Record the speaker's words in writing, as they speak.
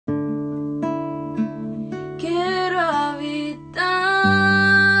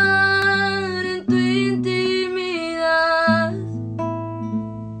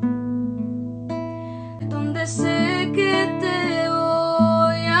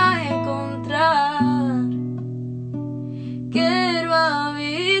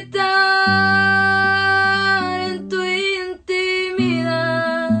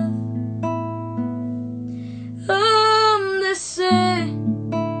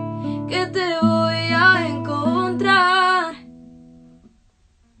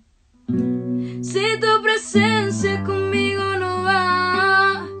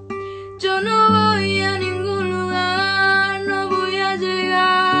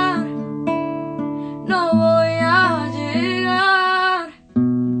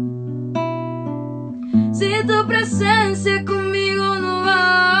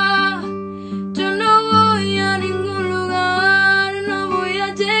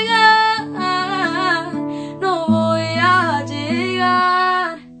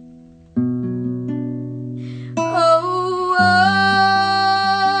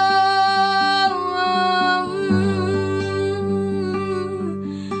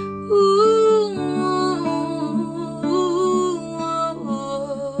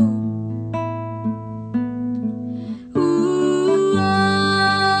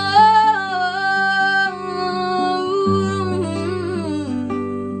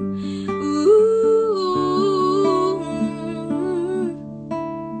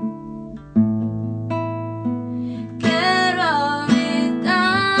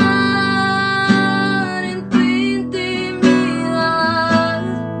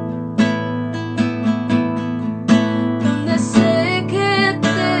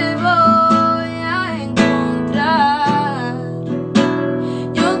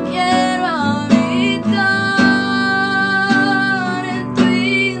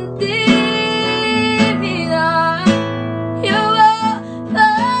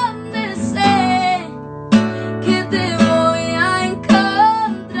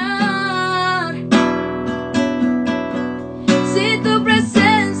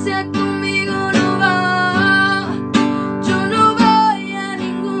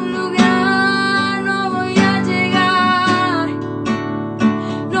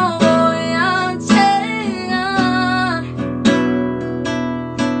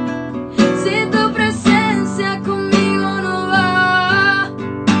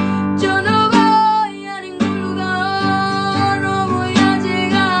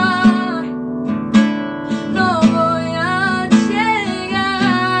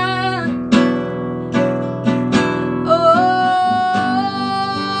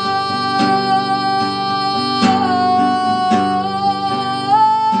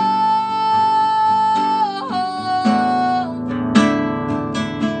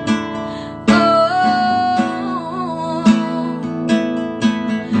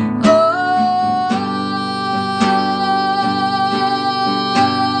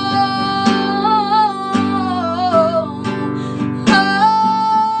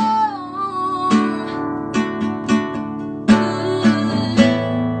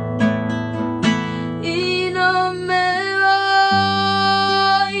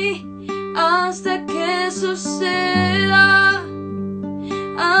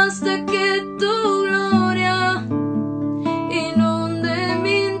hasta que tu gloria inunde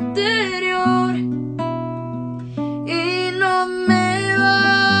mi interior. Y no me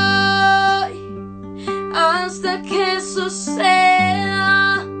voy hasta que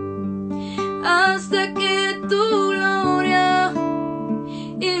suceda, hasta que tu gloria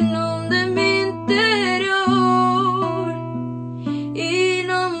inunde mi interior. Y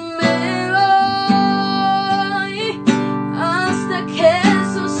no me voy hasta que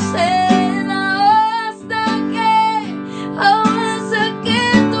suceda, hasta que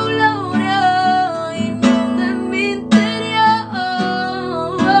tu gloria inunde mi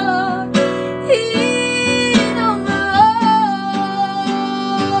interior. Y no me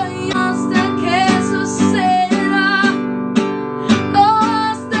voy hasta que suceda,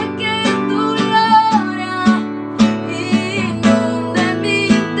 hasta que tu gloria inunde mi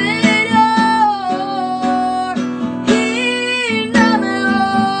interior. Y no me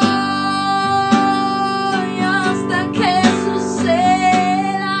voy hasta que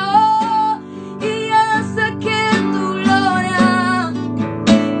suceda, y hasta que tu gloria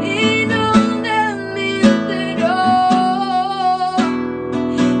inunde mi interior.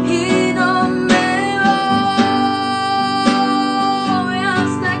 Y no me voy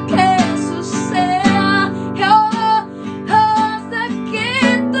hasta que suceda, hasta que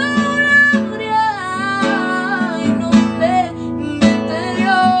tu gloria inunde mi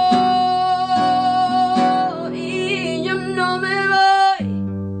interior. Y yo no me voy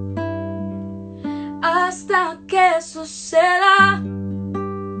hasta que suceda,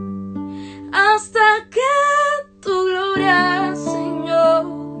 hasta que tu gloria, Señor,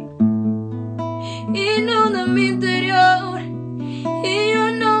 inunda mi interior. Y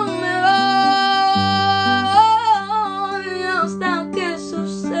yo no me voy hasta que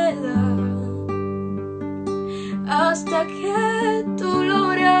suceda, hasta que tu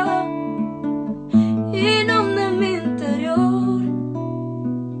gloria inunde mi interior.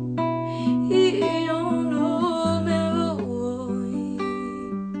 Y yo no me voy.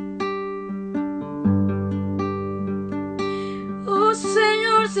 Oh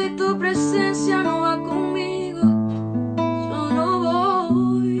Señor, si tu presencia no va conmigo, yo no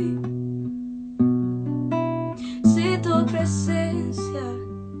voy. Si tu presencia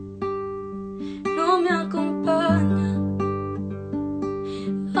no me acompaña,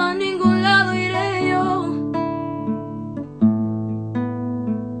 a ningún lado iré yo.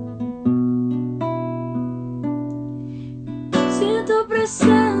 Si tu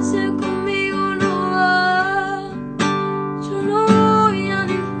presencia conmigo no va, yo no voy a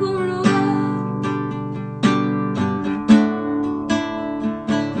ningún lugar.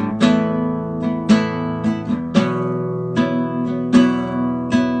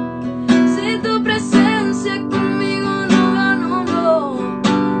 Si tu presencia conmigo no va, no, no,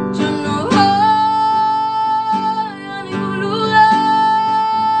 yo no voy a ningún lugar.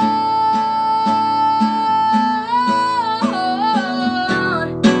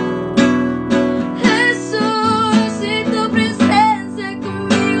 Jesús, si tu presencia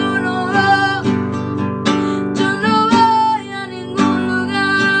conmigo no va, yo no voy a ningún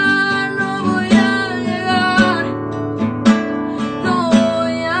lugar, no voy a llegar, no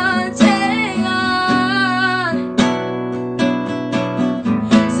voy a llegar.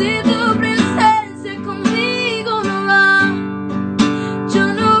 Si tu presencia conmigo no va, yo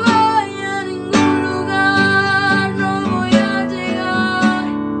no voy a ningún lugar, no voy a llegar,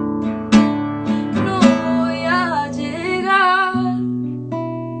 no voy a llegar,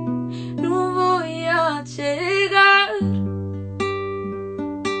 no voy a llegar.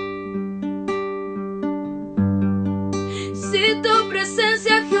 Si tu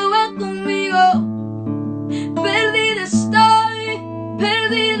presencia, Jehová, conmigo, perdida estoy,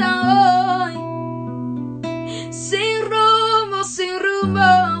 perdida voy, sin rumbo, sin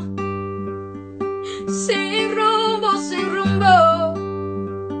rumbo, sin rumbo, sin rumbo.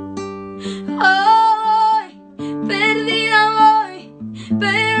 Ay, perdida voy,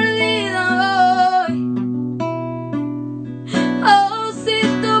 perdida voy. Oh, si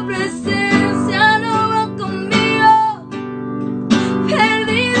tu presencia no va conmigo,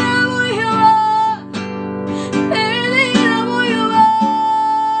 perdida voy, Jehová, perdida voy, Jehová.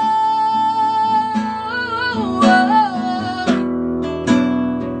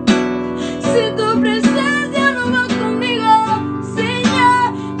 Si tu presencia no va conmigo, Señor,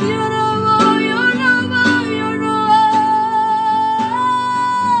 yo no voy, yo no voy, yo no voy.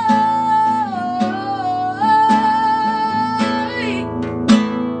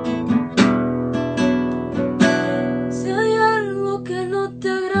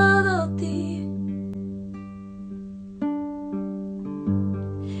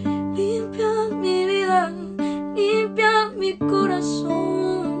 mi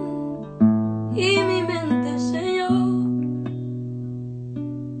corazón y mi mente, Señor.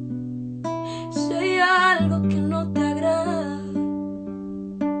 Si hay algo que no te agrada,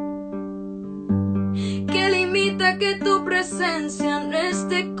 que limita que tu presencia no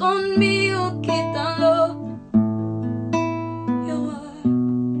esté conmigo, quítalo.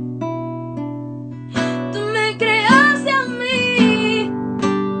 Tú me creaste a mí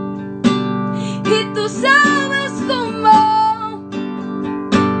y tú sabes cómo.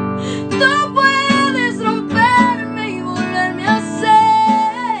 Tú puedes romperme y volverme a hacer.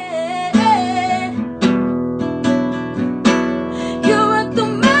 Jehová, tú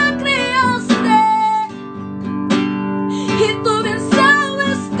me creaste y tú bien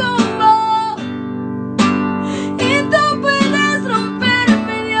sabes cómo. Y tú puedes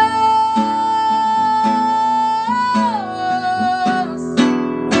romperme, Dios.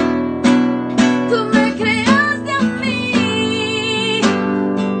 Tú me creaste a mí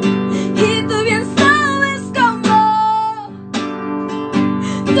y tú bien sabes cómo.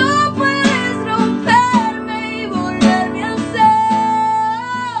 Tú puedes romperme y volverme a hacer.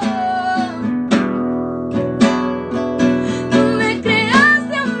 Tú me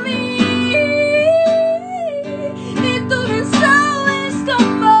creaste a mí y tú bien sabes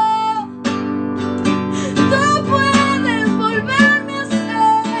cómo. Tú puedes volverme a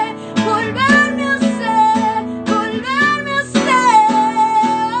hacer, volverme a hacer, volverme a hacer.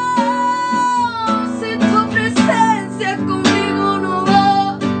 Si tu presencia conmigo no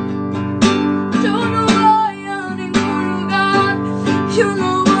va, yo no voy a ningún lugar, yo no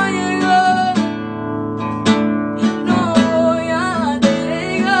voy a llegar, no voy a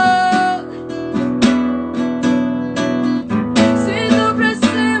llegar. Si tu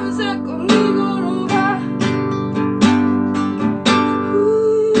presencia conmigo no va,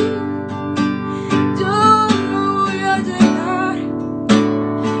 yo no voy a llegar,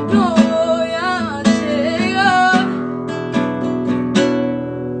 no voy a llegar.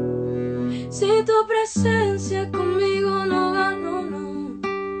 Si tu presencia conmigo no va, no, no,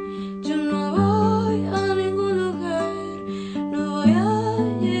 yo no voy a ningún lugar, no voy a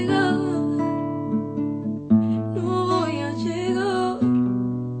llegar, no voy a llegar.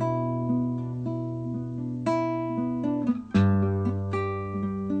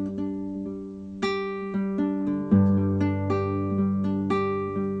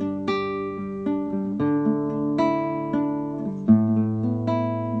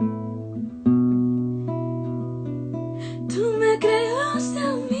 Tú me creaste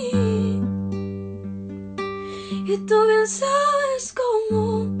a mí y tú bien sabes cómo.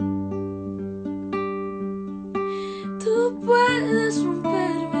 Tú puedes romper